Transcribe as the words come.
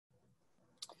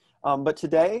But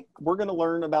today, we're going to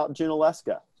learn about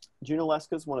Junaluska.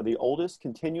 Junaluska is one of the oldest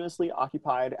continuously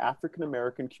occupied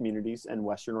African-American communities in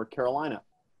Western North Carolina.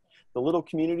 The little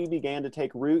community began to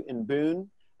take root in Boone,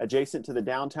 adjacent to the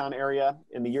downtown area,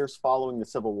 in the years following the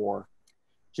Civil War.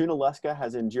 Junaluska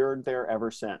has endured there ever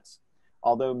since,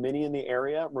 although many in the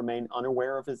area remain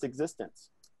unaware of its existence.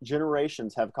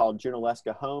 Generations have called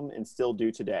Junaluska home and still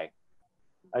do today.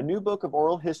 A new book of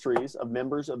oral histories of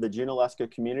members of the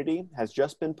Junaluska community has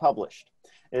just been published.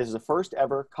 It is the first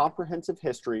ever comprehensive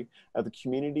history of the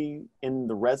community in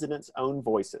the residents' own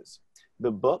voices.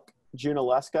 The book,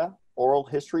 Junaluska, Oral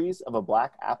Histories of a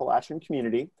Black Appalachian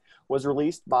Community, was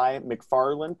released by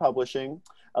McFarland Publishing,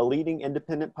 a leading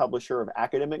independent publisher of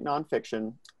academic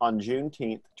nonfiction, on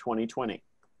Juneteenth, 2020.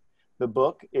 The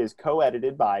book is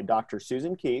co-edited by Dr.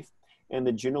 Susan Keefe and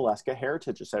the Junaluska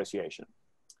Heritage Association.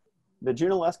 The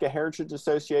Junaluska Heritage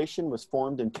Association was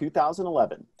formed in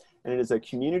 2011, and it is a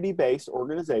community-based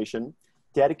organization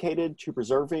dedicated to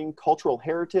preserving cultural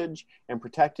heritage and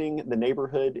protecting the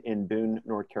neighborhood in Boone,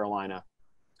 North Carolina.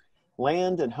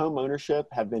 Land and home ownership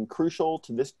have been crucial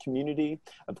to this community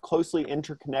of closely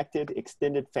interconnected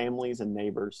extended families and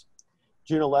neighbors.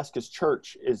 Junaluska's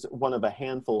church is one of a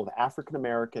handful of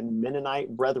African-American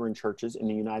Mennonite Brethren churches in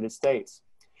the United States.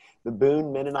 The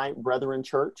Boone Mennonite Brethren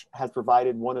Church has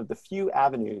provided one of the few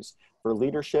avenues for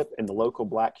leadership in the local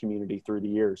Black community through the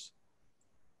years.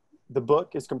 The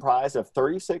book is comprised of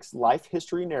 36 life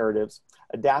history narratives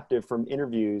adapted from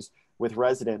interviews with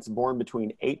residents born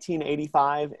between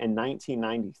 1885 and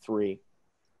 1993.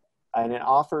 And it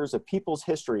offers a people's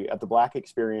history of the Black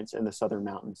experience in the Southern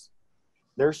Mountains.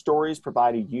 Their stories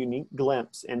provide a unique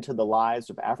glimpse into the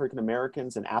lives of African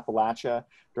Americans in Appalachia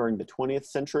during the 20th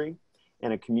century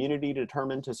and a community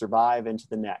determined to survive into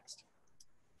the next.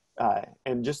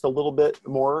 And just a little bit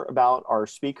more about our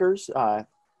speakers.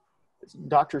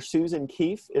 Dr. Susan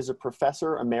Keefe is a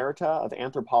professor emerita of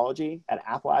anthropology at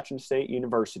Appalachian State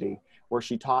University, where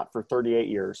she taught for 38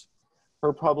 years.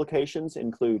 Her publications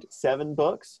include 7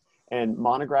 books and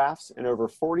monographs and over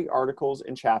 40 articles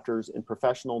and chapters in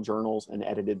professional journals and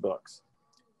edited books.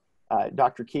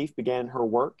 Dr. Keefe began her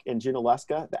work in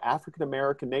Junaluska, the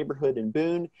African-American neighborhood in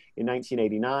Boone, in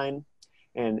 1989.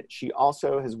 And she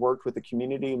also has worked with the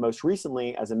community most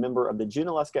recently as a member of the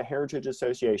Junaluska Heritage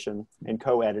Association and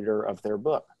co-editor of their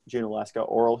book, Junaluska,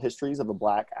 Oral Histories of a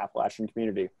Black Appalachian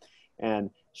Community. And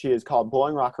she has called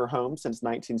Blowing Rock her home since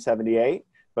 1978,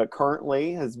 but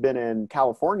currently has been in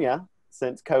California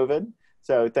since COVID.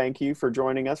 So thank you for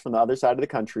joining us from the other side of the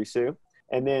country, Sue.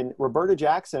 And then Roberta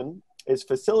Jackson is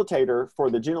facilitator for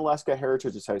the Junaluska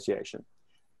Heritage Association.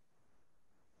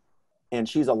 And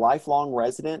she's a lifelong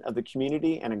resident of the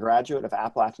community and a graduate of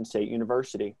Appalachian State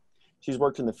University. She's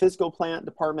worked in the physical plant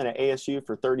department at ASU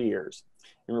for 30 years.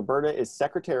 And Roberta is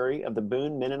secretary of the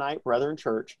Boone Mennonite Brethren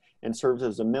Church and serves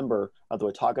as a member of the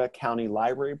Watauga County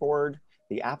Library Board,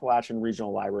 the Appalachian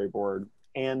Regional Library Board,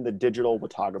 and the Digital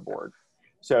Watauga Board.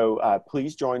 So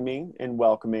please join me in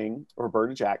welcoming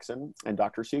Roberta Jackson and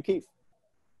Dr. Sue Keefe.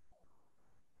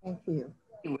 Thank you.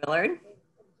 Thank you, Willard.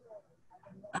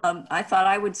 I thought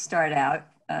I would start out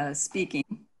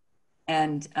speaking,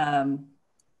 and let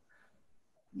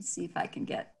me see if I can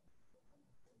get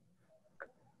a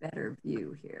better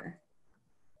view here.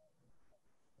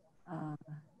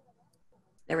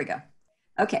 There we go.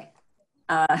 Okay.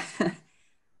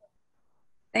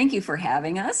 Thank you for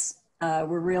having us.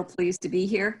 We're real pleased to be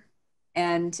here.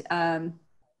 And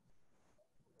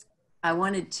I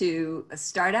wanted to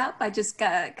start out by just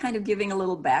kind of giving a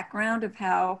little background of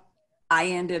how I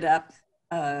ended up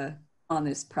on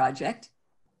this project.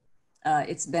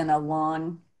 It's been a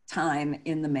long time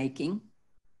in the making.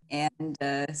 And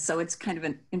so it's kind of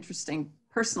an interesting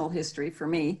personal history for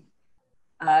me.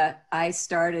 I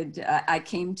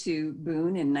came to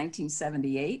Boone in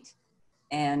 1978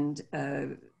 and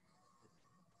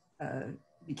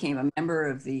became a member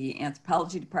of the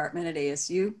anthropology department at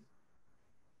ASU.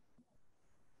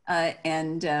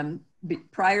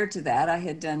 Prior to that, I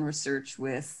had done research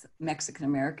with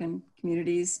Mexican-American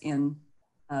communities in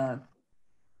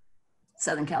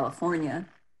Southern California.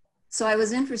 So I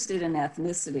was interested in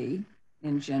ethnicity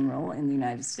in general in the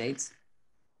United States.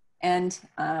 And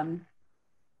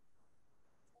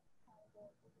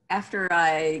after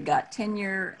I got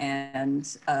tenure and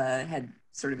had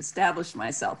sort of established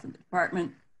myself in the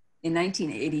department, in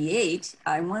 1988,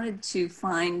 I wanted to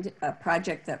find a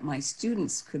project that my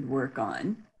students could work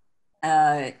on.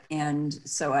 And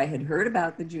so I had heard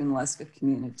about the Junaluska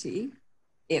community.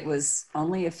 It was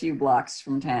only a few blocks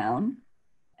from town.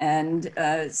 And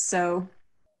so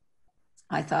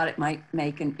I thought it might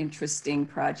make an interesting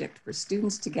project for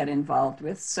students to get involved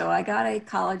with. So I got a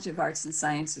College of Arts and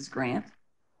Sciences grant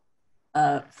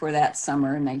for that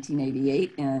summer in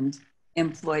 1988 and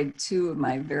employed two of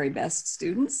my very best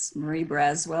students, Marie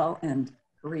Braswell and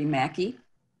Marie Mackey,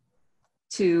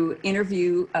 to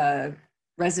interview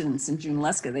residents in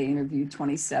Junaluska. They interviewed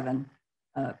 27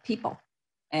 people.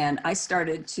 And I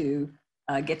started to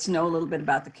get to know a little bit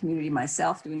about the community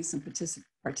myself, doing some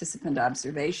participant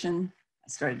observation. I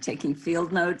started taking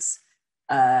field notes.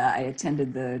 I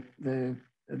attended the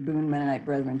Boone Mennonite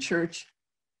Brethren Church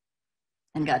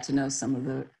and got to know some of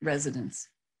the residents.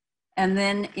 And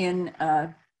then in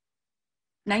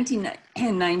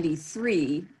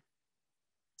 1993,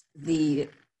 the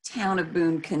town of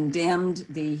Boone condemned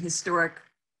the historic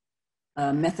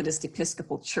Methodist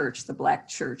Episcopal Church, the Black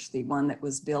Church, the one that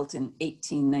was built in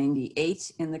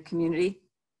 1898 in the community.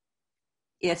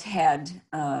 It had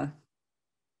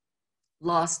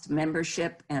lost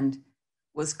membership and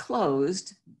was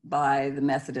closed by the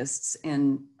Methodists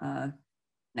in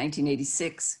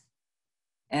 1986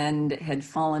 and had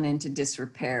fallen into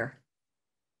disrepair.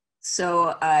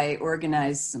 So I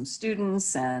organized some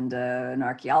students and an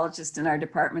archaeologist in our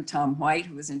department, Tom White,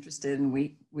 who was interested, and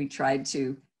we tried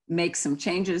to make some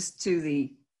changes to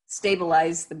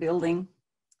stabilize the building.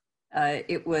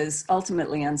 It was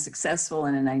ultimately unsuccessful,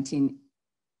 and in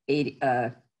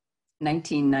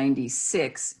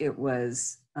 1996, it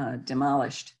was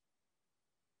demolished.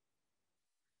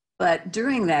 But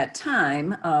during that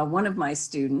time, one of my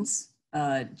students,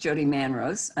 Jody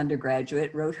Manrose,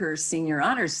 undergraduate, wrote her senior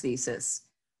honors thesis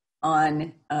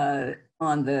on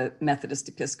the Methodist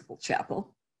Episcopal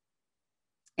Chapel.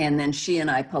 And then she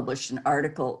and I published an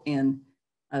article in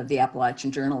the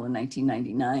Appalachian Journal in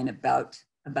 1999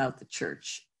 about the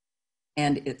church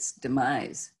and its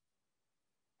demise.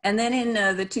 And then in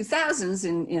the 2000s,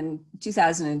 in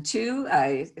 2002,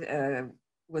 I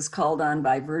was called on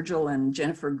by Virgil and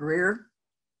Jennifer Greer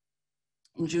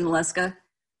in Junaluska,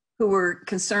 who were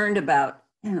concerned about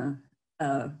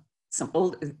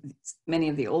many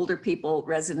of the older people,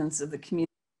 residents of the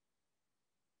community,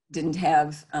 didn't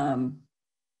have,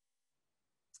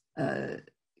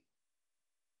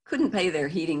 couldn't pay their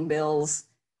heating bills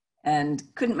and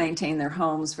couldn't maintain their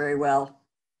homes very well.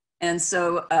 And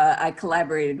so I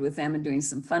collaborated with them in doing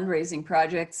some fundraising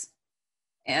projects.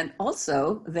 And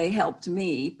also they helped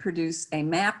me produce a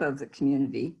map of the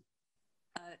community.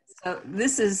 So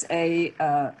this is a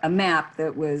map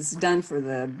that was done for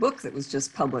the book that was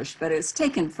just published, but it's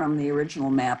taken from the original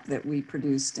map that we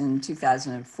produced in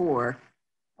 2004,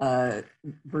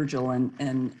 Virgil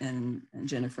and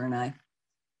Jennifer and I,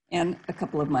 and a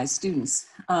couple of my students.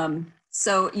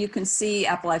 So you can see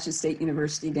Appalachian State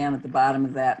University down at the bottom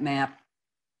of that map.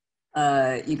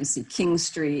 You can see King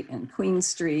Street and Queen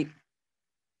Street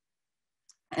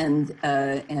and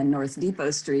North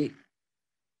Depot Street,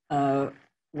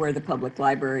 where the public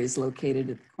library is located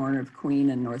at the corner of Queen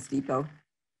and North Depot.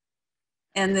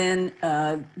 And then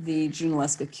the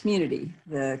Junaluska community,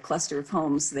 the cluster of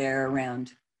homes there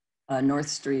around North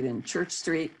Street and Church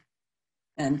Street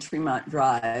and Tremont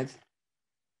Drive.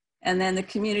 And then the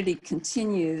community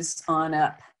continues on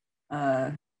up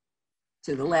to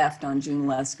the left on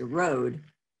Junaluska Road,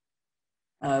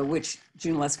 which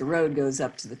Junaluska Road goes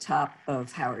up to the top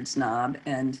of Howard's Knob.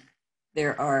 And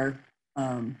there are,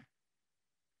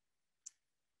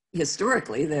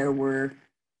 historically, there were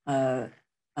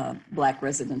Black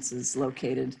residences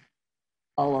located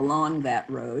all along that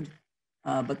road,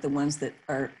 but the ones that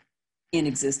are in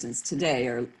existence today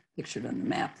are pictured on the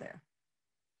map there.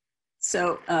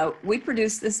 So we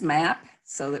produced this map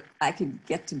so that I could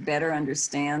get to better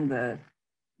understand the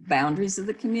boundaries of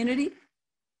the community.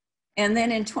 And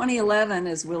then in 2011,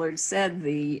 as Willard said,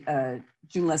 the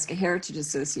Junaluska Heritage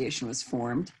Association was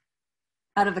formed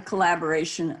out of a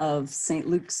collaboration of St.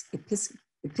 Luke's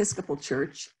Episcopal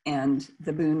Church and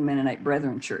the Boone Mennonite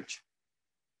Brethren Church.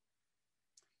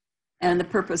 And the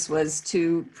purpose was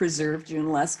to preserve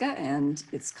Junaluska and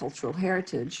its cultural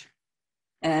heritage.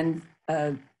 And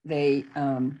the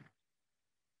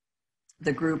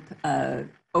group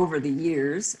over the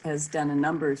years has done a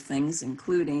number of things,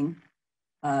 including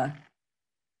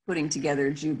putting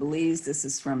together jubilees. This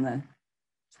is from the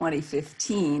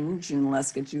 2015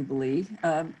 Junaluska Jubilee.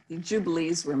 The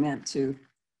jubilees were meant to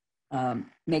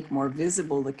make more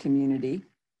visible the community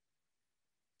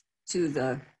to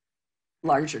the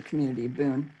larger community of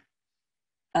Boone.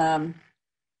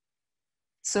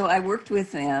 So I worked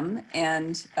with them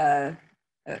and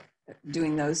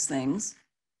doing those things.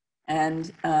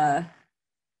 And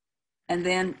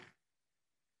then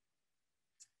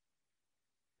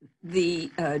the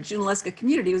Junaluska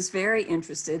community was very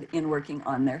interested in working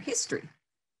on their history,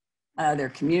 their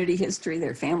community history,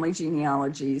 their family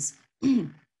genealogies.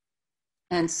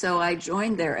 And so I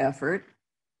joined their effort,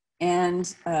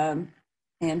 and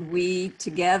we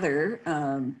together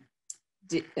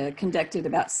conducted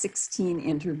about 16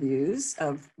 interviews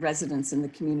of residents in the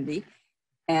community,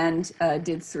 and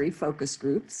did 3 focus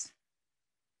groups.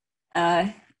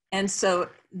 And so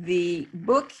the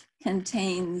book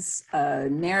contains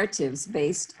narratives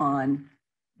based on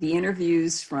the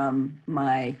interviews from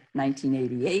my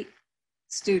 1988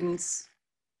 students'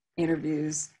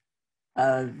 interviews,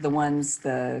 the ones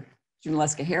the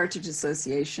Junaluska Heritage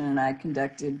Association and I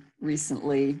conducted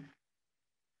recently,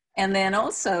 and then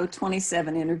also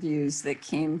 27 interviews that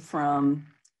came from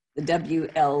the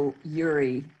W.L.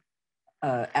 Urey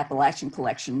Appalachian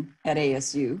Collection at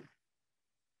ASU,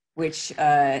 which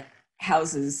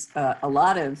houses a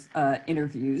lot of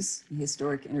interviews,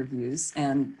 historic interviews,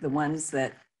 and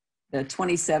the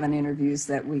 27 interviews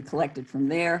that we collected from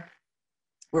there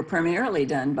were primarily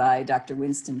done by Dr.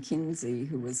 Winston Kinsey,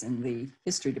 who was in the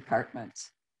history department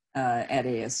at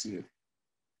ASU.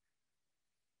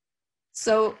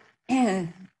 So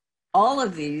all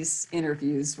of these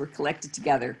interviews were collected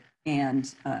together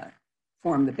and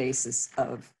form the basis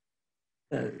of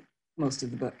most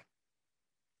of the book.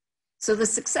 So the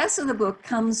success of the book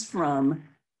comes from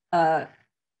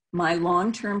my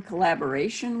long-term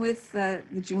collaboration with the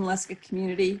Junaluska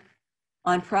community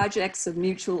on projects of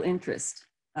mutual interest,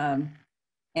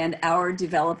 and our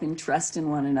developing trust in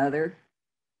one another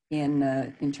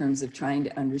in terms of trying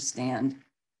to understand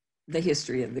the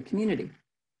history of the community.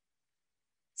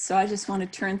 So I just want to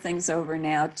turn things over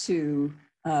now to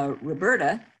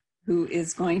Roberta, who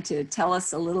is going to tell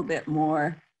us a little bit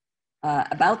more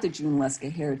about the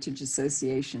Junaluska Heritage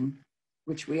Association,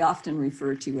 which we often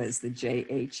refer to as the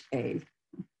JHA.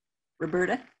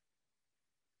 Roberta?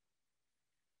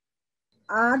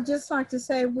 I'd just like to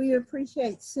say we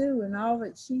appreciate Sue and all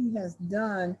that she has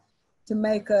done to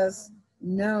make us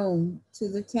known to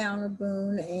the town of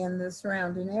Boone and the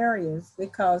surrounding areas,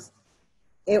 because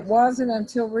it wasn't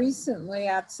until recently,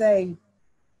 I'd say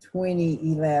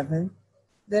 2011,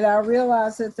 that I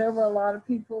realized that there were a lot of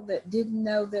people that didn't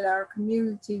know that our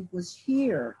community was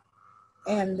here,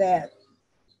 and that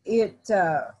it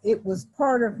was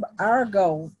part of our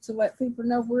goal to let people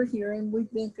know we're here and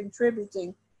we've been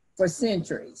contributing for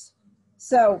centuries.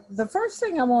 So the first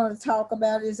thing I want to talk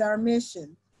about is our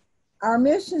mission. Our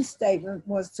mission statement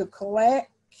was to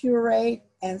collect, curate,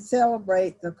 and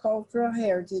celebrate the cultural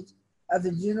heritage of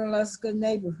the Junaluska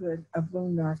neighborhood of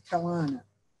Boone, North Carolina.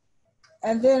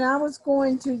 And then I was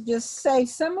going to just say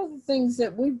some of the things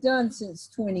that we've done since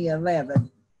 2011.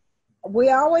 We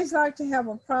always like to have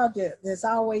a project that's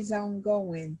always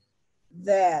ongoing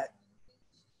that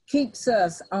keeps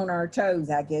us on our toes,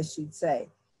 I guess you'd say.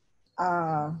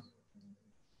 And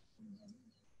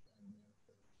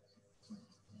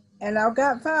I've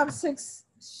got 5 or 6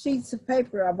 sheets of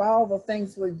paper of all the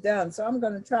things we've done, so I'm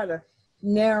going to try to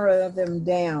narrow them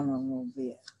down a little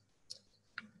bit.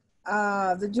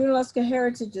 The Junaluska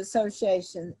Heritage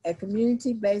Association, a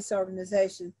community-based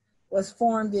organization, was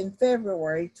formed in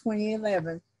February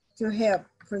 2011 to help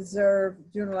preserve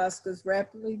Junaluska's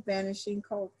rapidly vanishing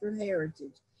cultural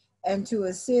heritage and to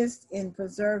assist in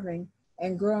preserving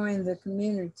and growing the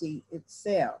community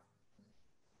itself.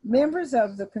 Members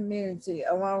of the community,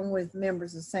 along with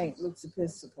members of St. Luke's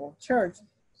Episcopal Church,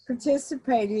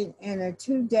 participated in a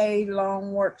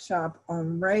 2-day-long workshop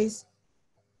on race,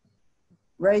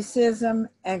 racism,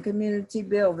 and community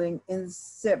building in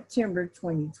September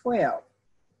 2012.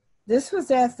 This was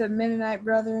at the Mennonite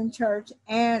Brethren Church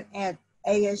and at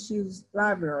ASU's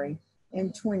library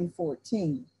in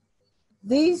 2014.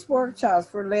 These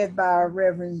workshops were led by our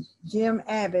Reverend Jim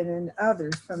Abbott and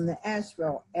others from the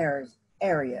Asheville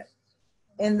area.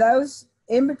 In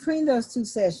between those 2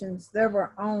 sessions, there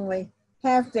were only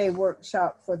half-day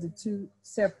workshops for the 2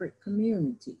 separate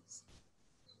communities.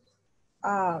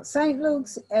 St.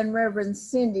 Luke's and Reverend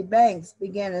Cindy Banks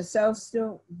began a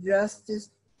social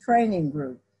justice training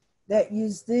group that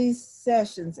used these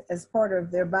sessions as part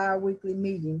of their bi-weekly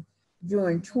meeting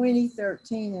during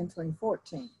 2013 and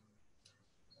 2014.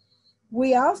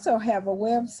 We also have a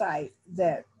website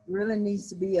that really needs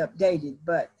to be updated,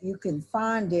 but you can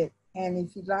find it, and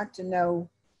if you'd like to know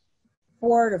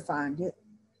where to find it,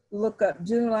 look up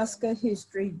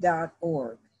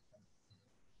junaluskahistory.org.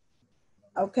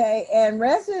 Okay, and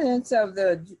residents of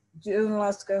the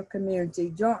Junaluska community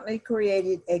jointly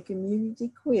created a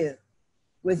community quiz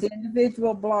with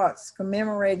individual blocks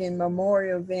commemorating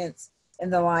memorial events in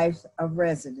the life of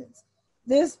residents.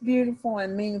 This beautiful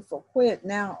and meaningful quiz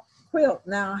now quilt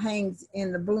now hangs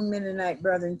in the Boone Mennonite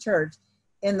Brethren Church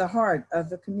in the heart of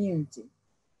the community.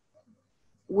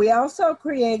 We also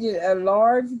created a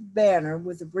large banner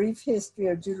with a brief history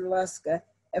of Junaluska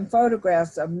and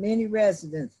photographs of many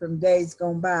residents from days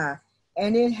gone by,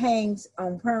 and it hangs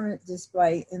on permanent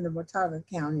display in the Watauga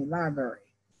County Library.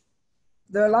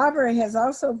 The library has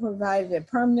also provided a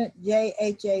permanent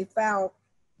JHA file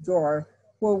drawer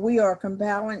where we are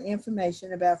compiling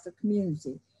information about the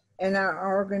community and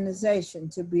our organization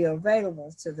to be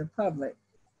available to the public.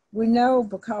 We know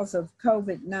because of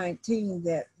COVID-19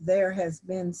 that there has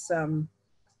been some,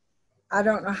 I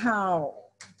don't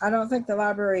think the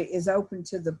library is open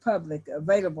to the public,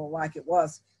 available like it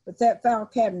was, but that file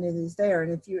cabinet is there.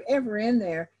 And if you're ever in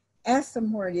there, ask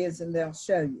them where it is and they'll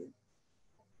show you.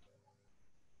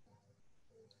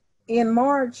 In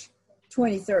March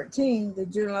 2013, the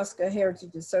Junaluska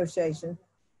Heritage Association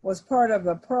was part of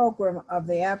a program of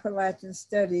the Appalachian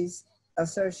Studies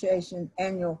Association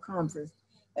annual conference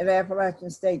at Appalachian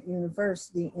State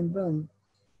University in Boone.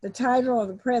 The title of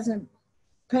the present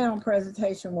panel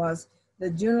presentation was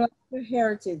The Junaluska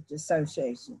Heritage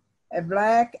Association, a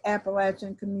Black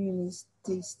Appalachian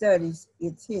Community Studies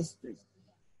Its History.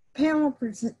 Panel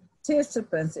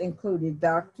participants included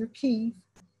Dr. Keefe,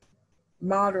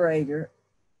 moderator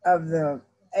of the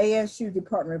ASU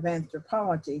Department of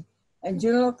Anthropology, and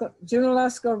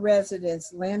Junaluska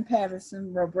residents Lynn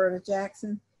Patterson, Roberta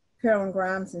Jackson, Carolyn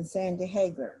Grimes, and Sandy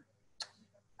Hagler.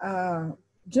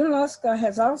 Junaluska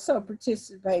has also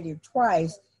participated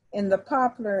twice in the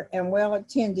popular and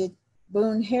well-attended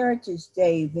Boone Heritage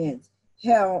Day events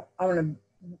held on a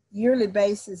yearly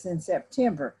basis in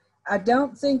September. I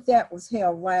don't think that was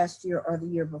held last year or the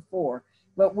year before,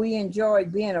 but we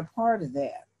enjoyed being a part of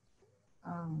that.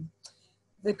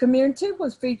 The community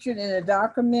was featured in a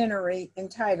documentary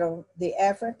entitled The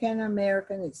African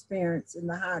American Experience in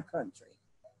the High Country,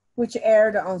 which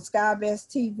aired on SkyBest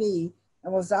TV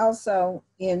and was also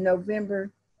in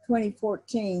November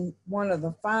 2014, one of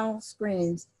the final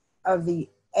screenings of the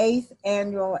 8th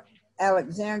annual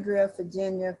Alexandria,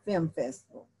 Virginia Film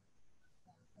Festival.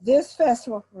 This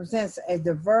festival presents a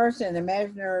diverse and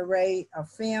imaginary array of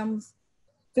films,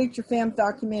 feature film,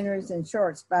 documentaries, and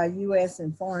shorts by U.S.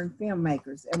 and foreign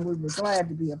filmmakers, and we were glad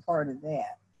to be a part of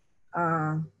that.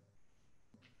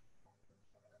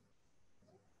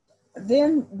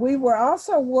 Then we were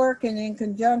also working in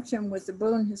conjunction with the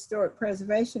Boone Historic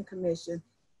Preservation Commission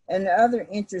and other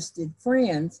interested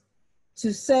friends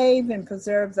to save and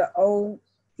preserve the old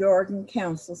Jordan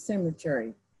Council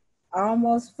Cemetery,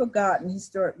 almost forgotten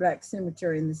historic Black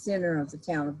cemetery in the center of the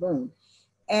town of Boone.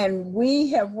 And we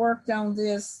have worked on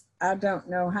this, I don't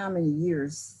know how many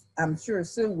years, I'm sure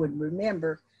Sue would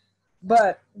remember,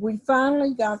 but we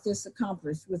finally got this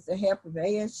accomplished with the help of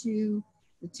ASU,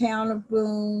 the town of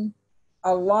Boone,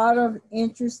 a lot of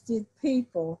interested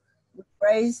people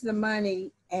raised the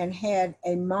money and had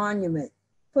a monument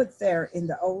put there in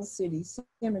the old city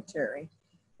cemetery.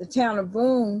 The town of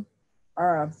Boone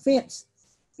fenced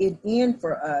it in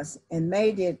for us and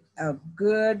made it a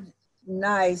good,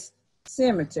 nice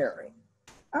cemetery.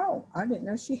 Oh, I didn't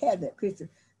know she had that picture.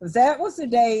 But that was the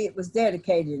day it was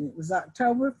dedicated, and it was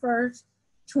October 1st,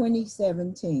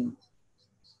 2017.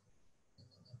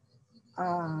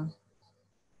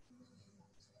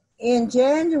 In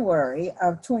January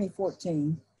of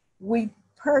 2014, we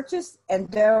purchased and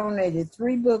donated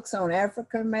 3 books on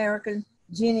African American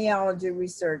genealogy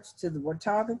research to the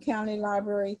Watauga County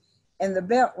Library and the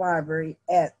Belt Library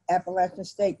at Appalachian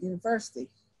State University.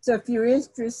 So if you're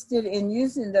interested in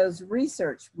using those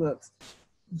research books,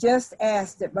 just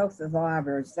ask at both of the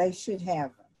libraries. They should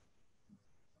have them.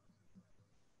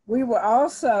 We were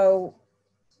also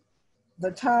the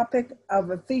topic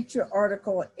of a feature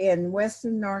article in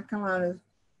Western North Carolina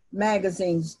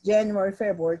Magazine's January,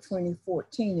 February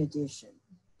 2014 edition.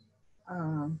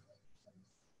 I'm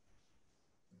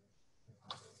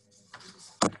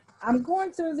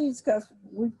going through these because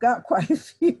we've got quite a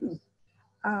few.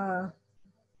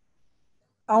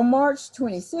 On March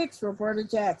 26, Roberta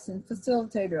Jackson,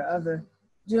 facilitator of the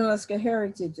Junaluska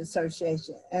Heritage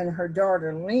Association, and her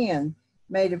daughter Lynn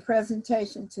made a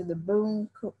presentation to the Boone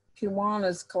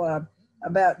Kiwanis Club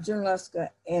about Junaluska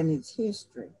and its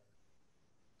history.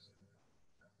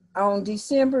 On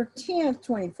December 10,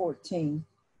 2014,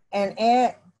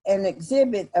 an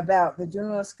exhibit about the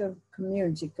Junaluska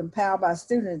community compiled by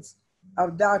students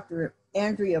of Dr.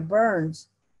 Andrea Burns'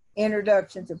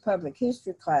 Introduction to Public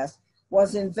History class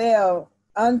was unveiled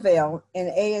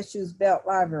in ASU's Belt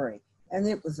Library, and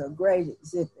it was a great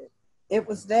exhibit. It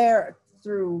was there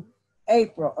through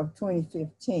April of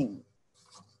 2015.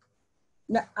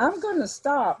 Now, I'm going to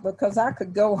stop because I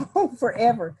could go on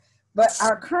forever. But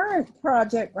our current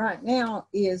project right now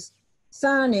is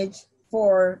signage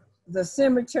for the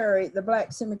cemetery, the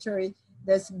Black cemetery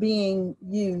that's being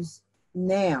used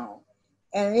now.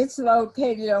 And it's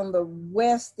located on the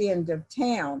west end of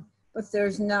town, but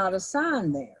there's not a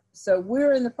sign there. So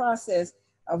we're in the process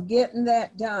of getting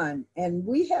that done. And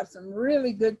we have some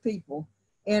really good people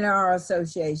in our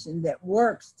association that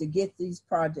works to get these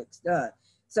projects done.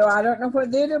 So I don't know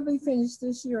whether it'll be finished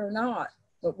this year or not,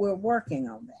 but we're working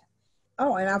on that.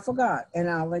 Oh, and I forgot, and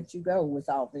I'll let you go with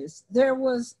all this. There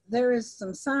is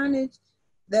some signage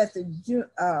that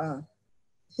the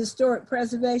Historic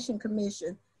Preservation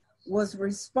Commission was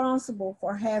responsible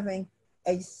for having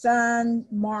a sign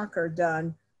marker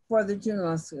done for the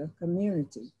Junaluska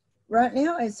community. Right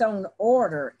now it's on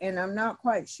order, and I'm not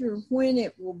quite sure when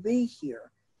it will be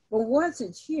here. But once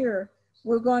it's here,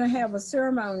 we're going to have a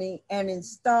ceremony and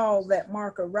install that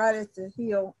marker right at the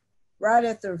hill, right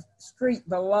at the street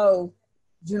below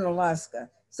Junaluska.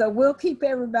 So we'll keep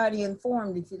everybody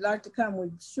informed. If you'd like to come,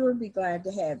 we'd sure be glad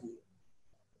to have you.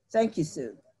 Thank you,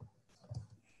 Sue.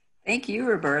 Thank you,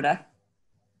 Roberta.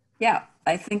 Yeah,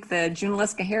 I think the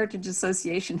Junaluska Heritage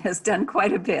Association has done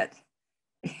quite a bit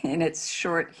in its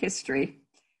short history.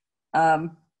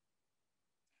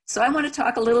 So I want to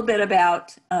talk a little bit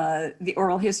about the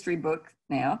oral history book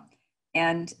now.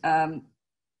 And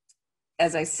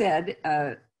as I said,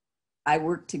 I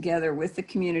work together with the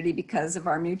community because of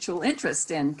our mutual interest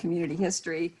in community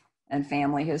history and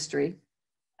family history.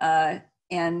 I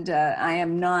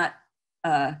am not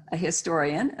a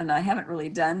historian, and I haven't really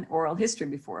done oral history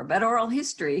before, but oral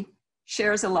history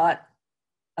shares a lot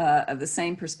of the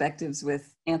same perspectives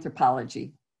with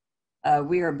anthropology.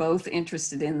 We are both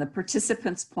interested in the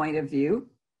participant's point of view.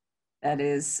 That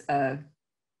is,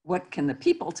 what can the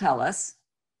people tell us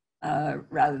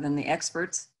rather than the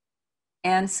experts?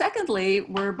 And secondly,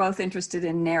 we're both interested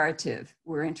in narrative.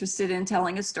 We're interested in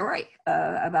telling a story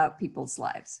about people's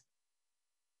lives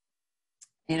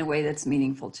in a way that's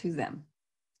meaningful to them.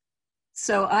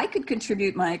 So I could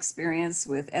contribute my experience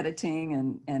with editing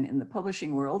and in the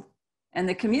publishing world. And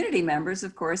the community members,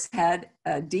 of course, had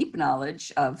a deep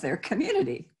knowledge of their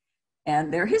community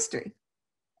and their history.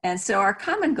 And so our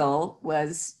common goal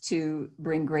was to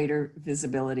bring greater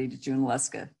visibility to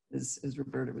Junaluska, as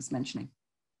Roberta was mentioning.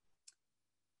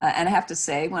 And I have to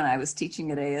say, when I was teaching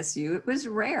at ASU, it was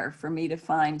rare for me to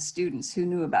find students who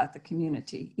knew about the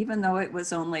community, even though it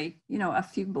was only, a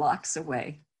few blocks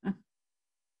away.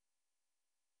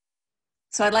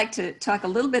 So I'd like to talk a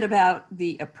little bit about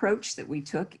the approach that we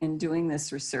took in doing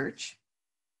this research.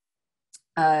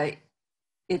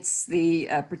 It's the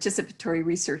participatory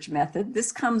research method.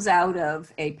 This comes out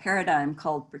of a paradigm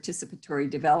called participatory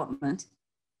development.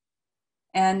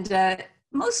 And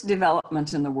most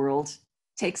development in the world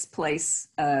takes place,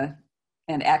 and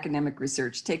academic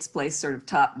research takes place sort of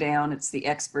top down. It's the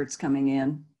experts coming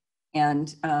in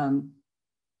and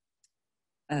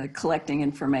collecting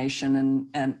information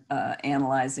and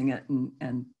analyzing it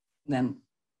and then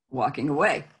walking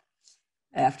away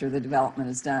after the development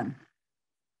is done.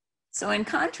 So in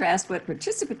contrast, what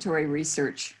participatory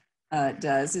research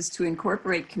does is to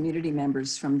incorporate community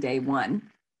members from day one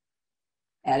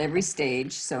at every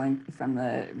stage. So from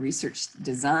the research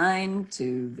design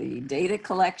to the data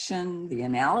collection, the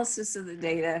analysis of the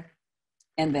data,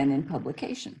 and then in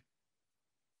publication.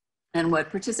 And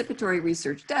what participatory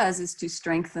research does is to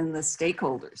strengthen the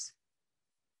stakeholders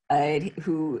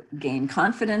who gain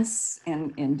confidence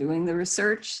in doing the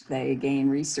research. They gain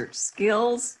research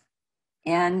skills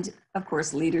and, of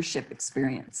course, leadership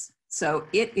experience. So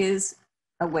it is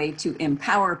a way to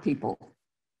empower people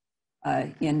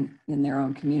in their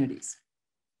own communities.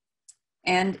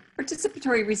 And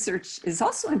participatory research is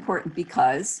also important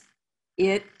because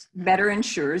it better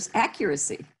ensures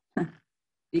accuracy,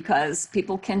 because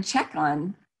people can check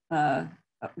on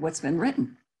what's been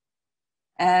written.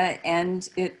 And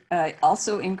it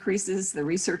also increases the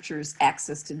researchers'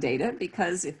 access to data,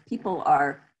 because if people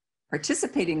are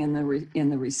participating in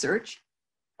the research,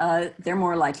 they're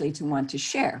more likely to want to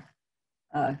share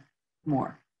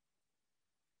more.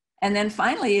 And then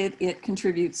finally, it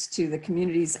contributes to the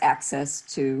community's access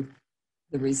to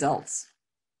the results,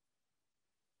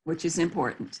 which is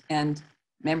important. And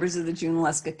members of the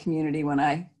Junaluska community, when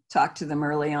I talked to them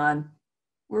early on,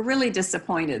 were really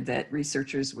disappointed that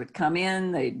researchers would come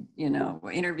in, they'd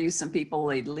interview some people,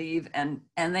 they'd leave, and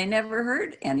they never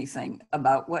heard anything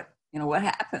about what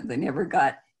happened. They never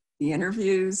got the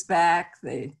interviews back.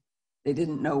 They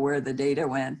didn't know where the data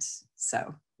went.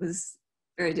 So it was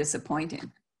very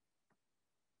disappointing.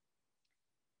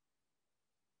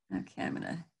 Okay, I'm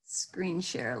gonna screen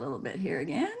share a little bit here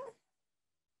again.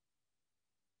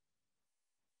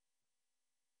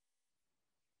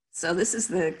 So this is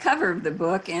the cover of the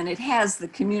book, and it has the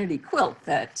community quilt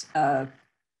that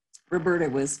Roberta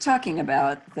was talking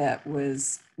about that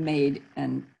was made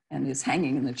and is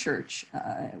hanging in the church.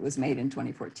 It was made in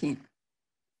 2014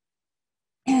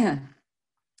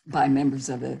 by members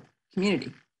of the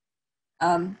community.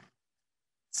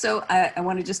 So I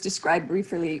want to just describe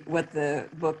briefly what the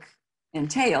book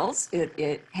entails.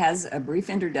 It has a brief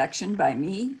introduction by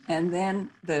me, and then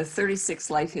the 36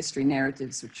 life history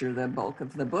narratives, which are the bulk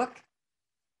of the book.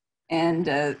 And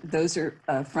those are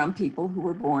from people who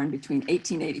were born between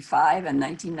 1885 and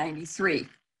 1993.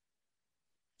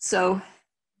 So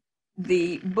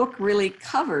the book really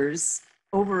covers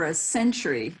over a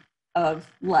century of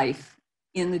life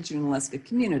in the Junaluska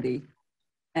community.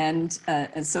 And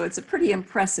so it's a pretty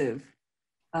impressive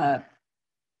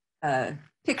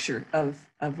picture of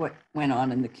what went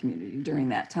on in the community during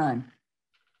that time.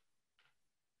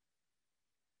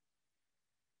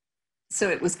 So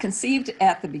it was conceived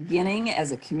at the beginning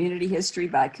as a community history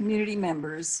by community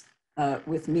members,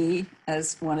 with me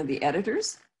as one of the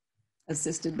editors,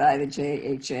 assisted by the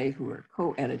JHA, who are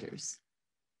co-editors.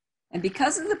 And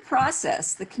because of the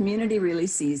process, the community really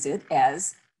sees it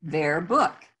as their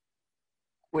book,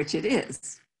 which it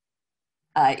is.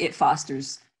 It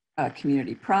fosters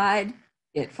community pride.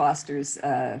 It fosters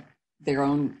their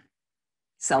own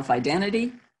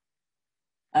self-identity.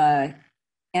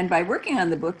 And by working on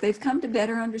the book, they've come to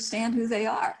better understand who they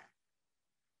are.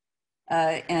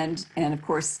 And of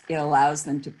course, it allows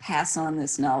them to pass on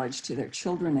this knowledge to their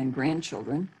children and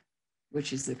grandchildren,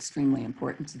 which is extremely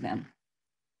important to them.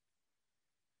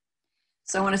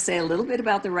 So I want to say a little bit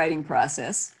about the writing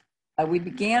process. We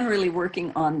began really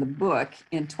working on the book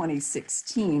in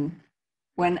 2016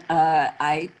 when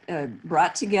I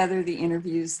brought together the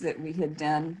interviews that we had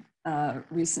done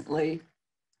recently,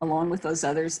 along with those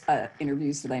others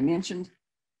interviews that I mentioned,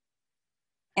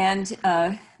 and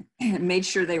made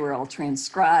sure they were all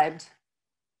transcribed.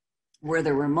 Where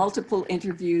there were multiple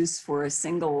interviews for a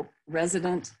single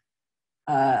resident,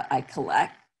 I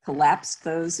collapsed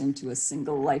those into a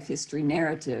single life history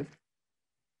narrative.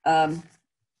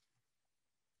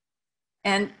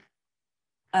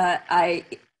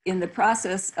 In the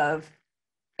process of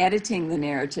editing the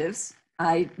narratives,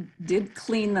 I did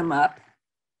clean them up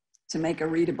to make a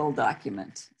readable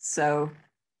document. So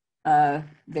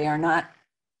they are not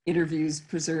interviews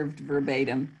preserved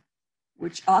verbatim,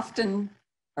 which often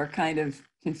are kind of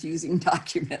confusing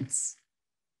documents.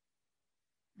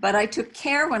 But I took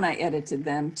care when I edited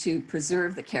them to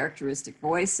preserve the characteristic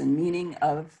voice and meaning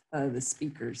of the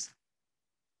speakers.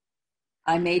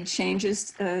 I made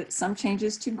changes, some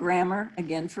changes to grammar,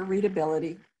 again for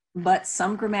readability, but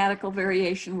some grammatical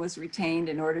variation was retained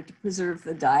in order to preserve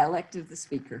the dialect of the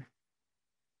speaker.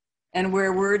 And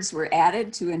where words were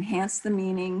added to enhance the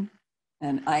meaning,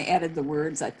 and I added the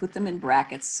words, I put them in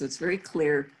brackets, so it's very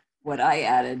clear what I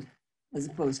added as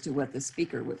opposed to what the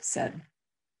speaker would have said.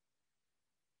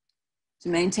 To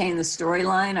maintain the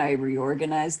storyline, I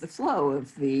reorganized the flow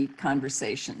of the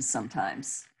conversations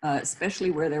sometimes, especially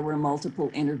where there were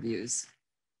multiple interviews.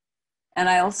 And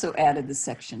I also added the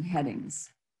section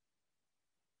headings.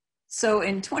 So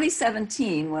in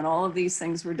 2017, when all of these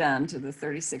things were done to the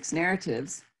 36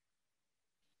 narratives,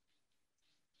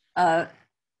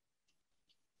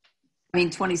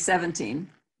 2017,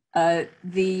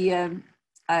 the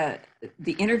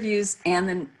interviews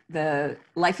and the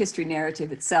life history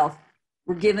narrative itself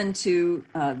were given to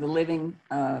the living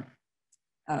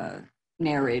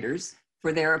narrators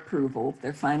for their approval,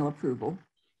 their final approval.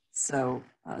 So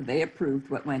they approved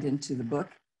what went into the book.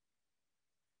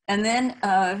 And then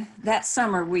that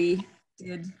summer we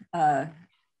did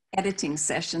editing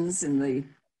sessions in the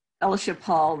fellowship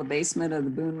hall, the basement of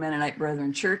the Boone Mennonite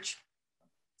Brethren Church,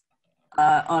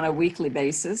 on a weekly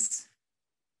basis,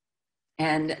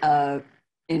 and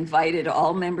invited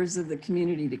all members of the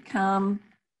community to come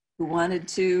who wanted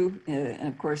to, and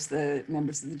of course the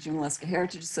members of the Junaluska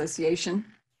Heritage Association,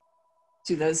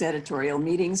 to those editorial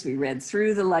meetings. We read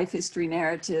through the life history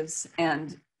narratives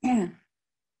and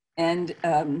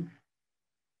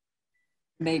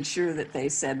made sure that they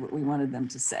said what we wanted them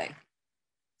to say.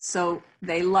 So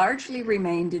they largely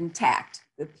remained intact.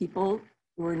 The people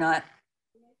were not,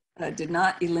 did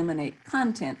not eliminate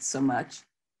content so much.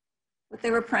 What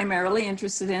they were primarily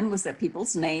interested in was that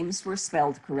people's names were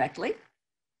spelled correctly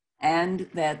and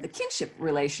that the kinship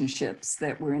relationships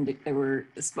that were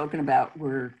spoken about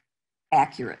were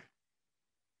accurate.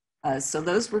 So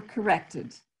those were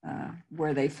corrected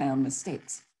where they found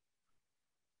mistakes.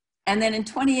 And then in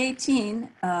 2018,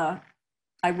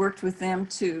 I worked with them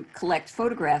to collect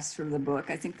photographs from the book.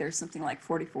 I think there's something like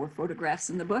 44 photographs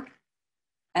in the book.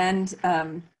 And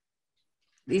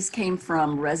these came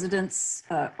from residents'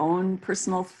 own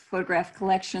personal photograph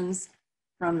collections,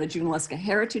 from the Junaluska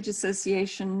Heritage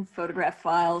Association photograph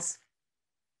files,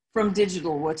 from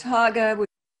Digital Watauga, which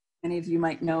many of you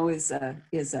might know is a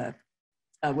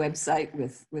website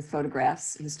with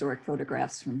photographs, historic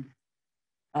photographs from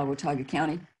Watauga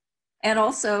County, and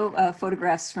also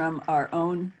photographs from our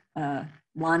own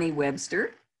Lonnie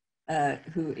Webster,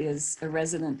 who is a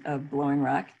resident of Blowing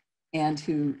Rock and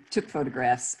who took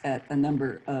photographs at a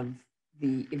number of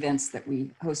the events that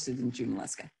we hosted in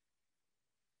Junaluska.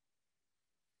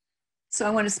 So I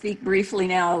want to speak briefly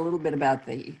now a little bit about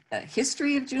the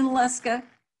history of Junaluska,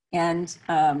 and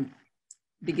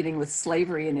beginning with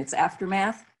slavery and its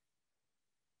aftermath.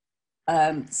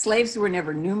 Slaves were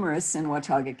never numerous in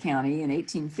Watauga County. In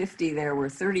 1850, there were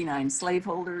 39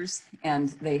 slaveholders, and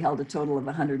they held a total of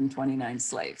 129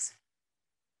 slaves.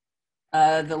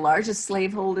 The largest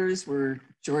slaveholders were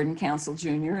Jordan Council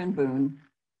Jr. in Boone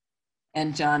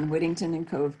and John Whittington in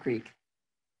Cove Creek,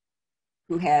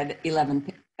 who had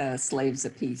 11 slaves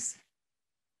apiece.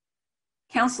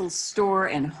 Council's store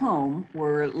and home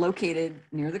were located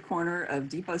near the corner of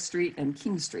Depot Street and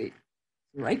King Street,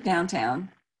 right downtown,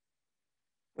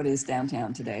 what is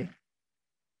downtown today.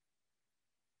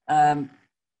 And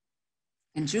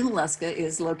Junaluska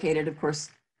is located, of course,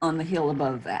 on the hill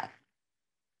above that.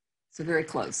 So very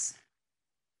close.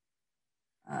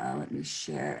 Let me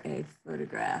share a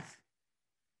photograph.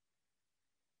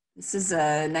 This is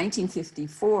a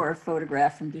 1954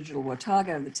 photograph from Digital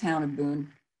Watauga of the town of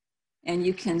Boone. And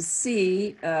you can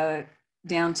see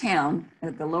downtown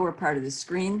at the lower part of the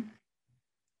screen.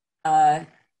 You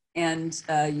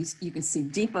can see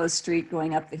Depot Street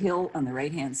going up the hill on the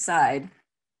right-hand side.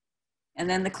 And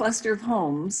then the cluster of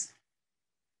homes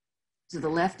to the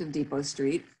left of Depot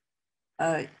Street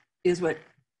is where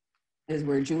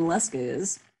Junaluska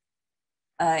is.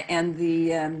 And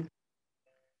the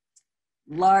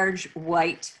large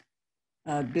white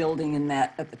building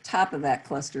at the top of that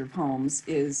cluster of homes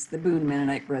is the Boone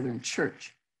Mennonite Brethren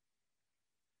Church.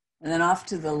 And then off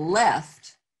to the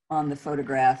left on the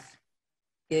photograph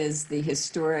is the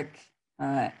historic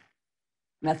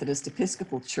Methodist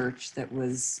Episcopal Church that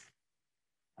was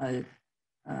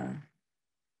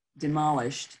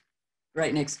demolished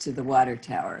right next to the water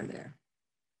tower there.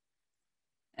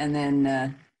 And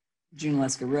then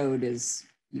Junaluska Road is,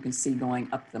 you can see, going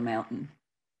up the mountain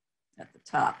at the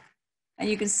top. And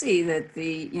you can see that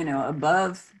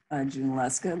above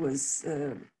Junaluska was,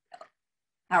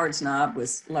 Howard's Knob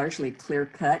was largely clear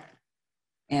cut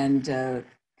and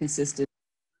consisted of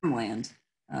farmland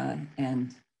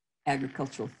and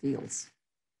agricultural fields.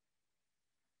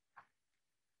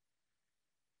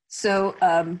 So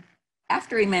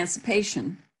after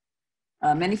emancipation,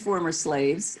 many former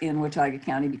slaves in Watauga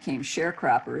County became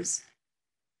sharecroppers,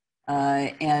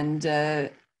 and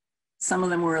some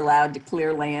of them were allowed to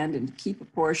clear land and keep a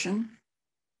portion,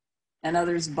 and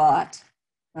others bought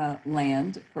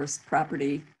land. Of course,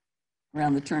 property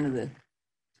around the turn of the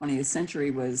 20th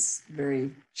century was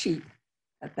very cheap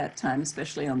at that time,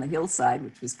 especially on the hillside,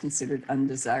 which was considered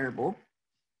undesirable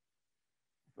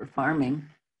for farming.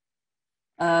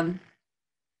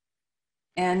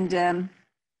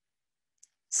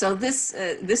 So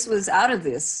this was out of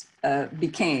this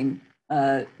became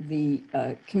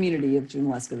the community of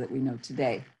Junaluska that we know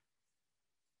today.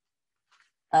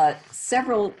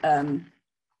 Several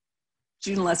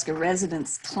Junaluska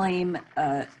residents claim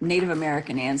Native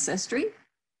American ancestry,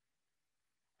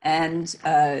 and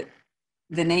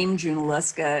the name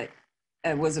Junaluska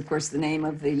was, of course, the name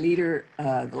of the leader,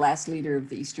 the last leader of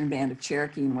the Eastern Band of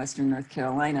Cherokee in Western North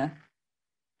Carolina.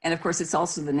 And of course, it's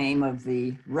also the name of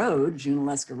the road,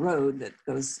 Junaluska Road, that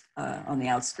goes on the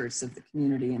outskirts of the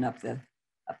community and up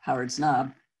Howard's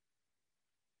Knob.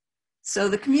 So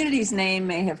the community's name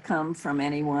may have come from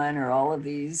any one or all of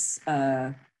these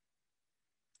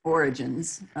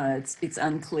origins. It's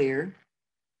unclear.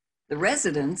 The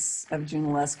residents of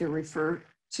Junaluska refer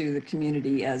to the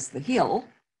community as the hill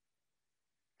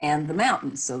and the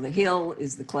mountains. So the hill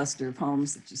is the cluster of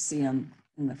homes that you see in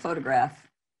the photograph.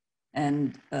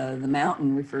 And the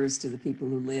mountain refers to the people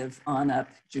who live on up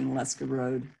Junaluska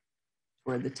Road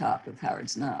toward the top of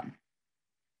Howard's Knob.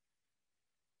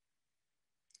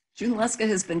 Junaluska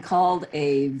has been called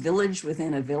a village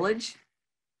within a village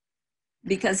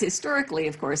because historically,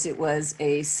 of course, it was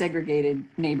a segregated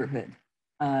neighborhood.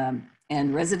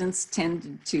 And residents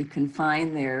tended to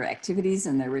confine their activities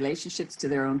and their relationships to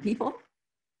their own people.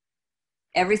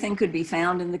 Everything could be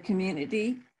found in the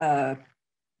community,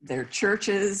 their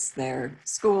churches, their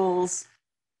schools.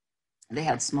 They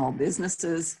had small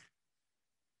businesses.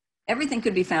 Everything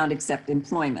could be found except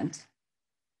employment.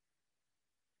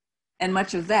 And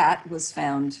much of that was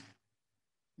found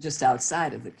just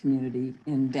outside of the community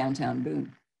in downtown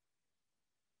Boone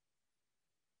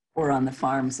or on the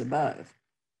farms above.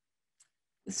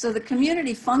 So the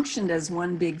community functioned as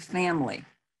one big family.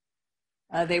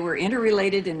 They were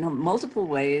interrelated in multiple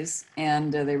ways,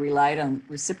 and they relied on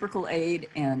reciprocal aid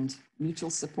and mutual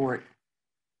support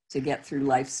to get through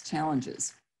life's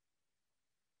challenges.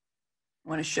 I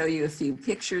want to show you a few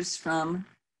pictures from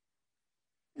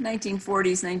the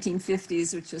 1940s,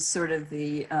 1950s, which is sort of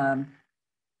the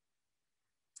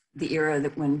era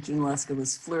that when Junaluska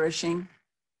was flourishing.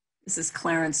 This is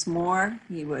Clarence Moore.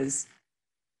 He was,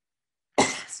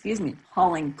 excuse me,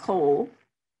 hauling coal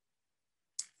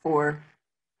for,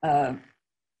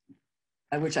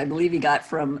 which I believe he got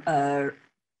from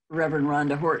Reverend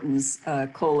Rhonda Horton's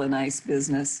coal and ice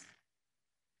business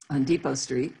on Depot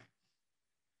Street.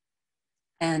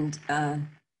 And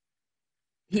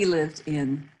he lived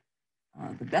in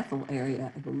the Bethel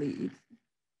area, I believe.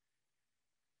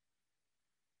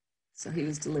 So he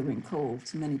was delivering coal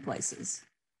to many places.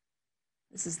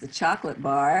 This is the chocolate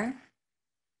bar.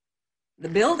 The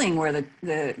building where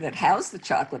that housed the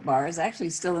chocolate bar is actually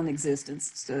still in existence.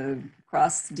 It's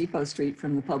across Depot Street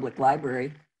from the public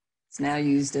library. It's now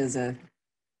used as it's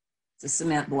a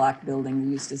cement block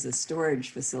building used as a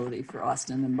storage facility for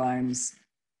Austin and Barnes'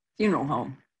 funeral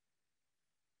home.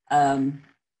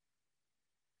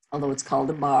 Although it's called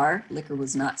a bar, liquor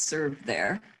was not served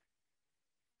there.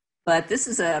 But this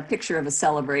is a picture of a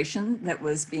celebration that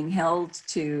was being held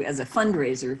as a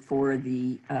fundraiser for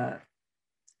the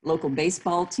local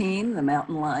baseball team, the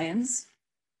Mountain Lions.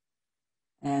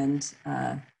 And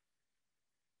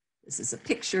this is a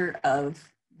picture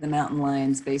of the Mountain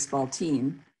Lions baseball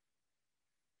team.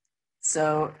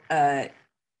 So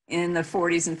in the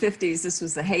 40s and 50s, this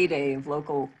was the heyday of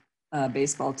local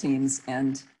baseball teams,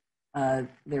 and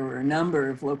there were a number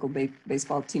of local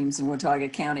baseball teams in Watauga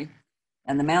County,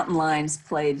 and the Mountain Lions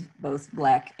played both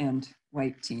black and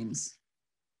white teams.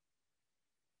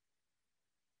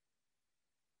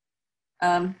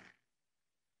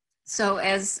 So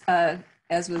as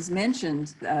was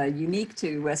mentioned, unique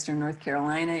to Western North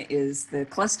Carolina is the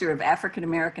cluster of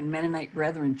African-American Mennonite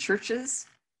Brethren churches.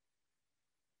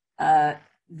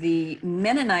 The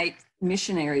Mennonite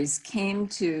missionaries came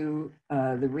to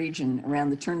the region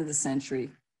around the turn of the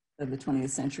 20th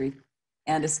century,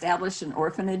 and established an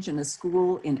orphanage and a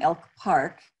school in Elk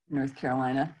Park, North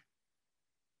Carolina.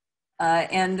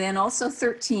 And then also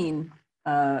 13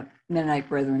 Mennonite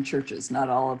Brethren churches, not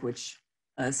all of which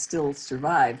still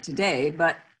survive today,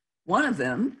 but one of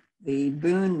them, the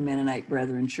Boone Mennonite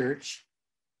Brethren Church,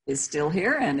 is still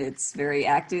here, and it's very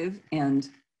active, and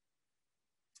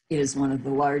it is one of the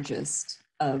largest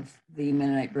of the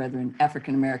Mennonite Brethren,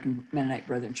 African-American Mennonite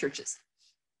Brethren churches.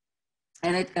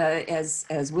 And it,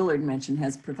 as Willard mentioned,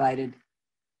 has provided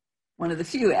one of the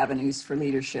few avenues for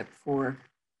leadership for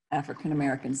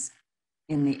African-Americans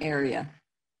in the area.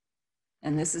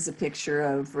 And this is a picture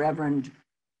of Reverend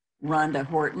Rhonda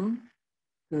Horton,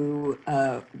 who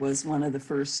was one of the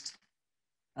first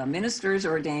ministers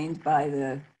ordained by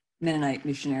the Mennonite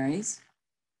missionaries.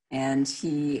 And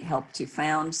he helped to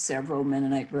found several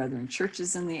Mennonite Brethren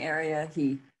churches in the area.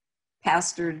 He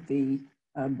pastored the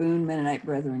Boone Mennonite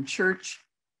Brethren Church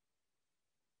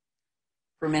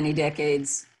for many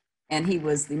decades, and he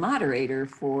was the moderator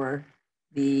for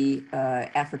the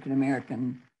African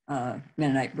American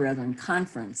Mennonite Brethren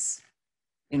Conference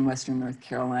in Western North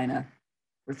Carolina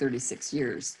for 36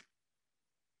 years.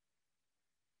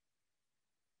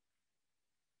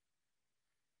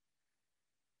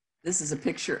 This is a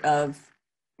picture of,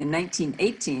 in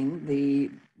 1918,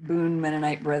 the Boone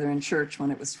Mennonite Brethren Church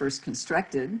when it was first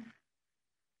constructed.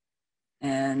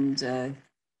 And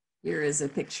here is a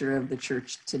picture of the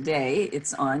church today.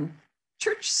 It's on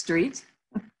Church Street,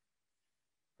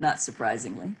 not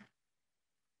surprisingly.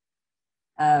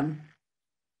 And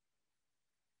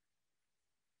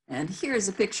here's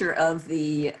a picture of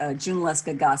the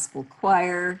Junaluska Gospel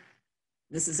Choir.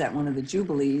 This is at one of the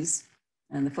Jubilees,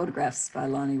 and the photographs by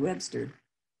Lonnie Webster.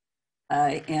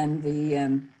 And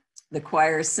the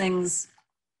choir sings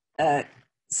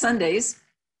Sundays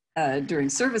during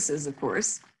services, of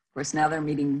course. Of course, now they're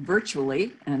meeting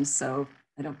virtually, and so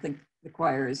I don't think the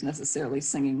choir is necessarily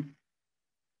singing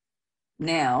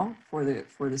now for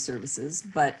the services,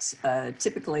 but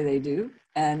typically they do.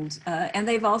 And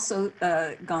they've also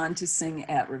gone to sing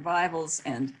at revivals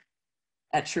and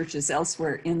at churches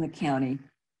elsewhere in the county.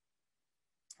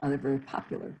 They're very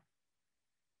popular.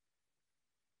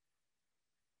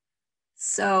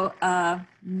 So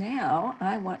now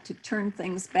I want to turn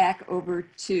things back over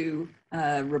to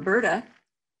Roberta,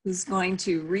 who's going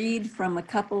to read from a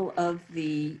couple of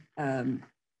the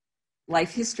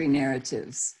life history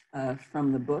narratives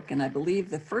from the book. And I believe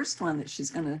the first one that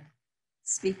she's going to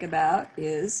speak about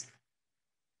is,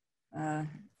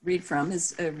 read from,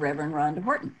 is Reverend Rhonda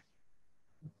Horton.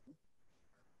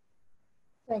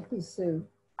 Thank you, Sue.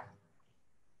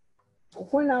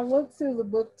 When I looked through the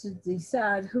book to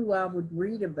decide who I would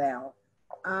read about,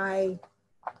 I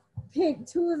picked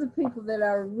two of the people that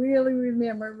I really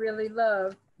remember, really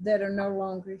loved, that are no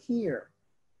longer here.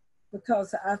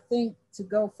 Because I think to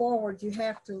go forward, you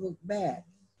have to look back.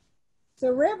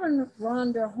 So Reverend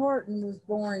Rhonda Horton was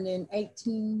born in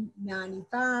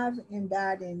 1895 and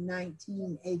died in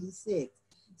 1986.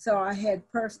 So I had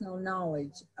personal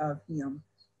knowledge of him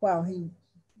while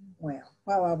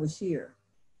I was here.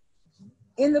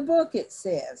 In the book it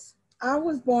says, I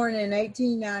was born in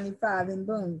 1895 in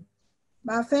Boone.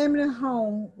 My family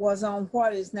home was on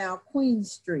what is now Queen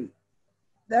Street.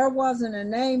 There wasn't a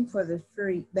name for the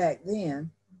street back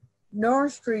then.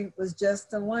 North Street was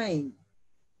just a lane.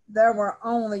 There were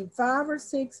only 5 or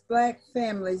 6 black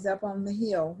families up on the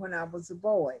hill when I was a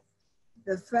boy.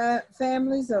 The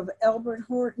families of Elbert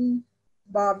Horton,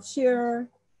 Bob Shearer,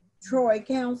 Troy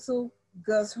Council,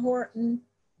 Gus Horton,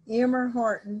 Emmer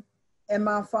Horton, and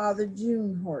my father,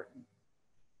 June Horton.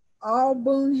 All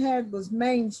Boone had was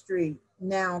Main Street,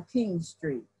 now King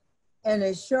Street, and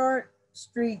a short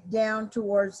street down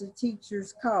towards the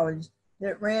Teachers College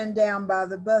that ran down by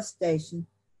the bus station,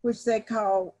 which they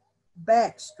call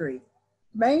Back Street.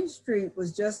 Main Street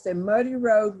was just a muddy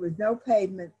road with no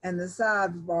pavement, and the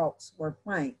sidewalks were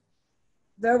plank.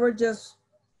 There were just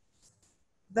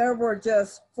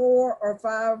 4 or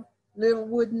 5 little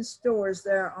wooden stores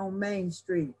there on Main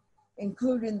Street,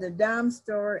 including the Dime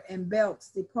Store and Belk's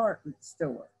department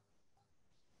store.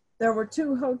 There were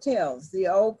 2 hotels, the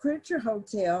Old Pritchard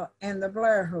Hotel and the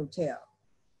Blair Hotel.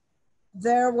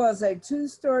 There was a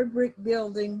 2-story brick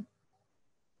building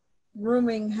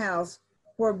rooming house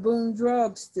where Boone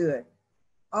Drug stood.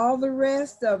 All the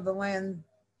rest of the land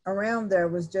around there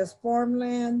was just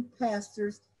farmland,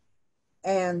 pastures,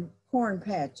 and corn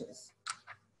patches.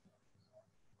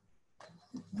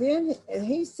 Then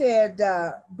he said,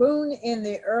 Boone in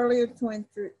the earlier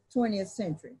 20th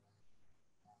century.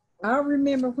 I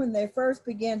remember when they first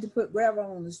began to put gravel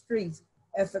on the streets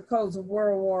at the close of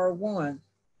World War I,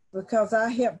 because I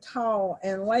helped haul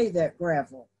and lay that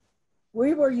gravel.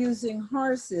 We were using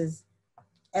horses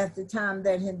at the time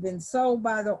that had been sold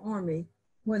by the Army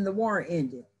when the war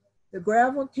ended. The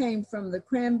gravel came from the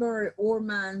Cranberry ore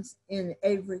mines in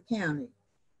Avery County.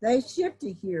 They shipped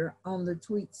it here on the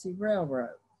Tweetsie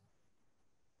Railroad.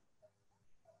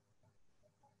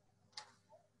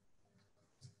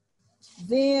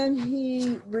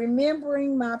 Then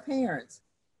remembering my parents.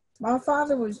 My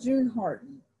father was June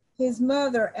Horton. His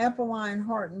mother, Appalachia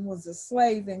Horton, was a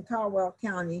slave in Caldwell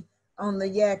County on the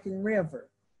Yadkin River.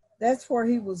 That's where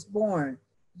he was born,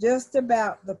 just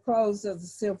about the close of the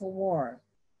Civil War.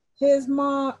 His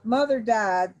mother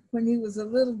died when he was a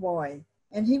little boy,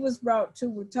 and he was brought to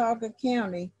Watauga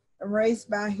County and raised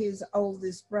by his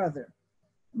oldest brother.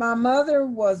 My mother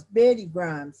was Betty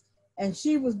Grimes, and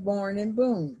she was born in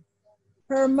Boone.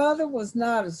 Her mother was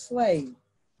not a slave.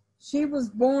 She was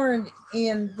born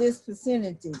in this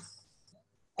vicinity,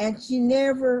 and she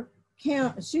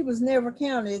was never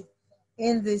counted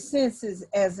in the census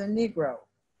as a Negro.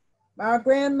 My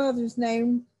grandmother's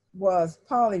name was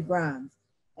Polly Grimes,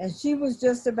 and she was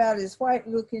just about as white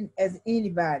looking as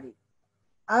anybody.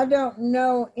 I don't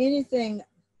know anything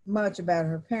much about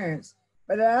her parents,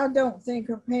 but I don't think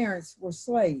her parents were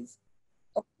slaves.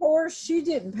 Of course, she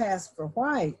didn't pass for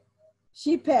white.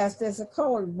 She passed as a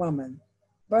colored woman,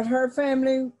 but her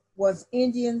family was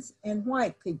Indians and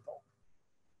white people.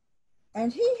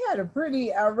 And he had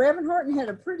Reverend Horton had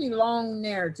a pretty long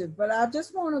narrative, but I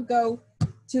just want to go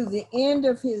to the end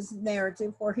of his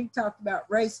narrative where he talked about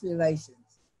race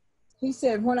relations. He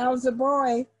said, when I was a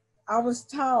boy, I was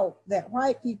taught that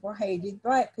white people hated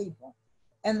black people,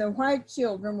 and the white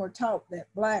children were taught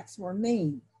that blacks were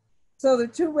mean. So the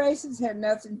 2 races had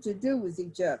nothing to do with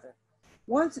each other.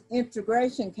 Once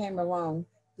integration came along,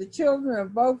 the children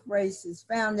of both races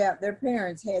found out their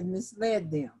parents had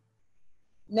misled them.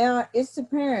 Now it's the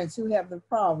parents who have the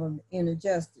problem in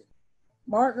adjusting.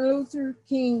 Martin Luther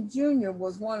King Jr.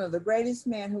 was one of the greatest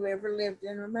men who ever lived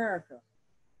in America.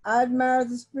 I admire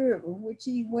the spirit with which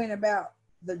he went about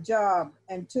the job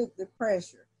and took the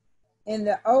pressure. In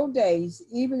the old days,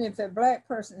 even if a black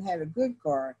person had a good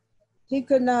car, he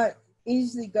could not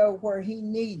easily go where he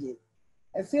needed.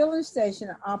 A filling station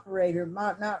operator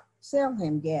might not sell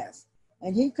him gas,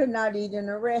 and he could not eat in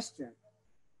a restaurant.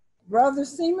 Brother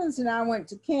Siemens and I went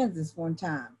to Kansas one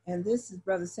time, and this is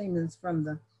Brother Siemens from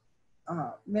the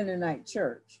Mennonite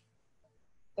Church.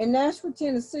 In Nashville,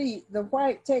 Tennessee, the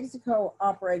white Texaco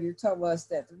operator told us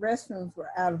that the restrooms were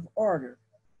out of order,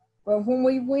 but when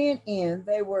we went in,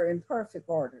 they were in perfect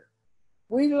order.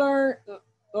 We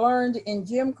learned in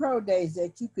Jim Crow days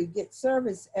that you could get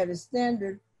service at a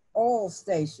standard oil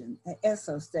station, an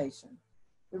Esso station.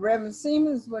 The Reverend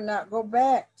Siemens would not go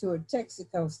back to a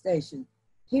Texaco station.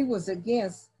 He was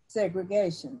against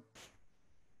segregation.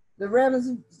 The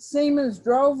Reverend Siemens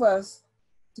drove us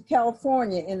to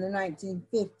California in the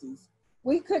 1950s.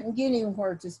 We couldn't get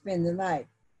anywhere to spend the night,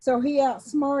 so he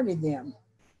outsmarted them.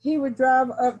 He would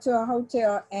drive up to a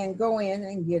hotel and go in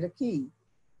and get a key.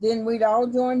 Then we'd all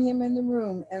join him in the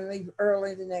room and leave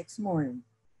early the next morning.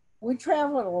 We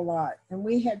traveled a lot, and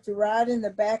we had to ride in the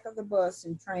back of the bus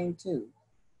and train too.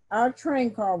 Our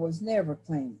train car was never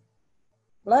clean.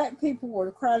 Black people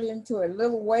were crowded into a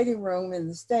little waiting room in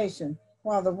the station,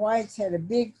 while the whites had a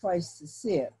big place to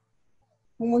sit.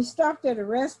 When we stopped at a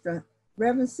restaurant,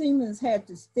 Reverend Siemens had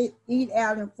to eat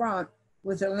out in front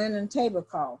with a linen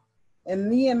tablecloth, and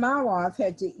me and my wife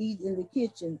had to eat in the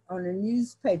kitchen on a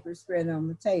newspaper spread on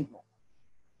the table.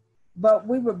 But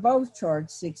we were both charged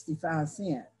 65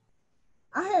 cents.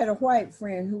 I had a white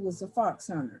friend who was a fox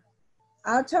hunter.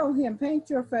 I told him, paint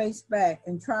your face back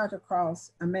and try to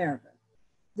cross America.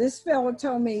 This fellow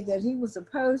told me that he was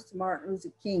opposed to Martin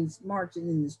Luther King's marching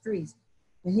in the streets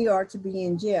and he ought to be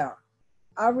in jail.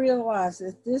 I realized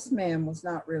that this man was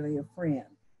not really a friend.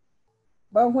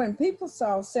 But when people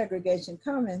saw segregation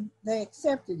coming, they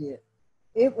accepted it.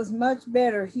 It was much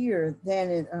better here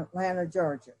than in Atlanta,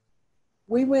 Georgia.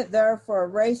 We went there for a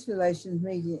race relations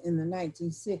meeting in the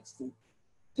 1960s.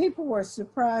 People were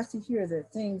surprised to hear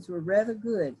that things were rather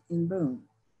good in Boone.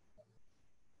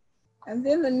 And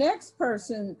then the next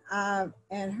person,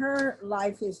 and her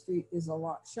life history is a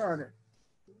lot shorter,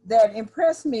 that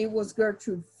impressed me was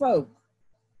Gertrude Folk.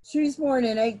 She was born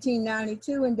in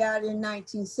 1892 and died in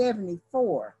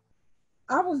 1974.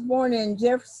 I was born in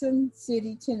Jefferson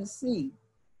City, Tennessee.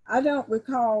 I don't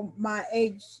recall my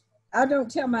age. I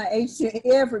don't tell my age to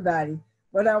everybody,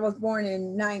 but I was born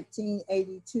in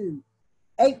 1892.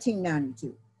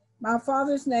 My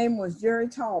father's name was Jerry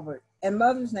Talbot and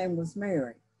mother's name was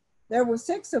Mary. There were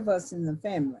 6 of us in the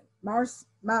family. My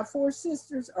 4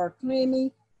 sisters are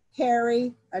Clemmy,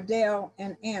 Carrie, Adele,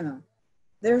 and Anna.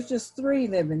 There's just 3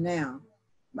 living now.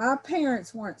 My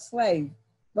parents weren't slaves,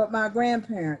 but my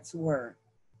grandparents were.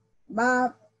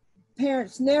 My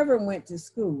parents never went to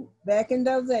school. Back in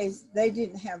those days, they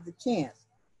didn't have the chance.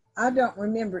 I don't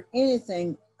remember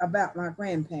anything about my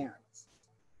grandparents.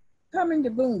 Coming to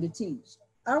Boone to teach,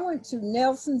 I went to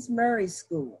Nelson's Murray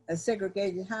School, a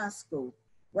segregated high school,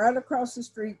 right across the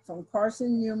street from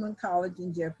Carson Newman College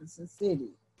in Jefferson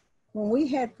City. When we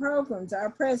had programs, our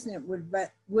president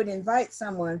would invite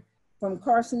someone from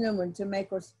Carson Newman to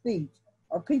make a speech,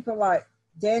 or people like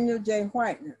Daniel J.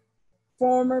 Whitener,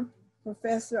 former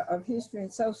professor of history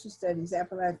and social studies,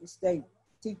 Appalachia State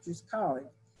Teachers College.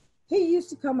 He used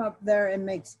to come up there and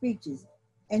make speeches,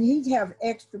 and he'd have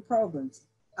extra programs.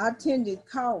 I attended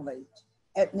college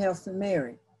at Nelson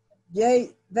Mary.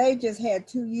 They just had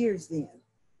 2 years then.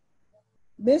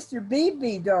 Mr.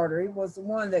 B.B. Daugherty was the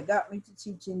one that got me to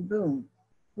teach in Boone.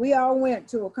 We all went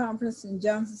to a conference in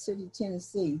Johnson City,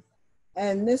 Tennessee,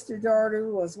 and Mr. Daugherty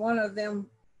was one of them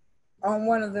on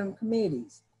one of them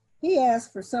committees. He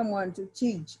asked for someone to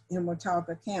teach in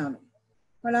Watauga County.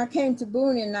 When I came to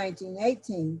Boone in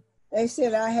 1918, they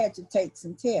said I had to take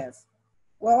some tests.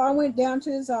 Well, I went down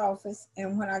to his office,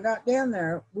 and when I got down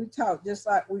there, we talked just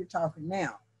like we're talking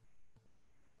now.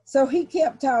 So he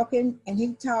kept talking, and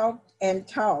he talked and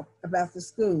talked about the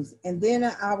schools, and then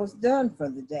I was done for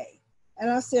the day. And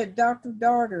I said, Dr.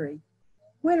 Daugherty,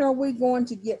 when are we going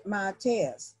to get my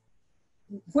test?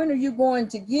 When are you going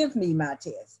to give me my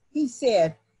test? He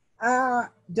said, I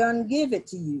done give it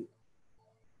to you.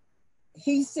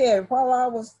 He said, while I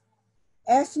was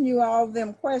asking you all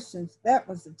them questions, that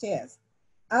was the test.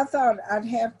 I thought I'd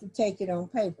have to take it on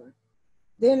paper.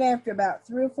 Then after about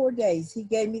 3 or 4 days, he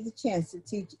gave me the chance to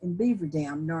teach in Beaver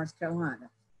Dam, North Carolina.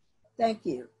 Thank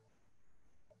you.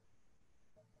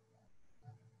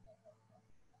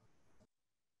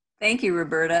 Thank you,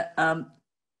 Roberta.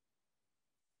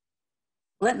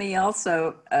 Let me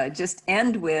also just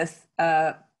end with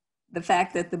the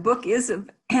fact that the book is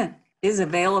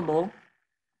available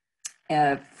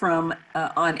from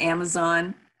on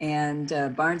Amazon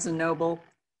and Barnes & Noble,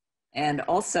 and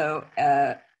also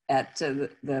at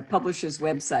the publisher's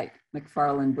website,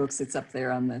 McFarland Books. It's up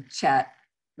there on the chat,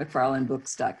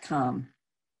 mcfarlandbooks.com.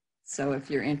 So if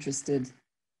you're interested,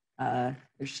 there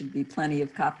should be plenty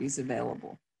of copies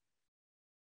available.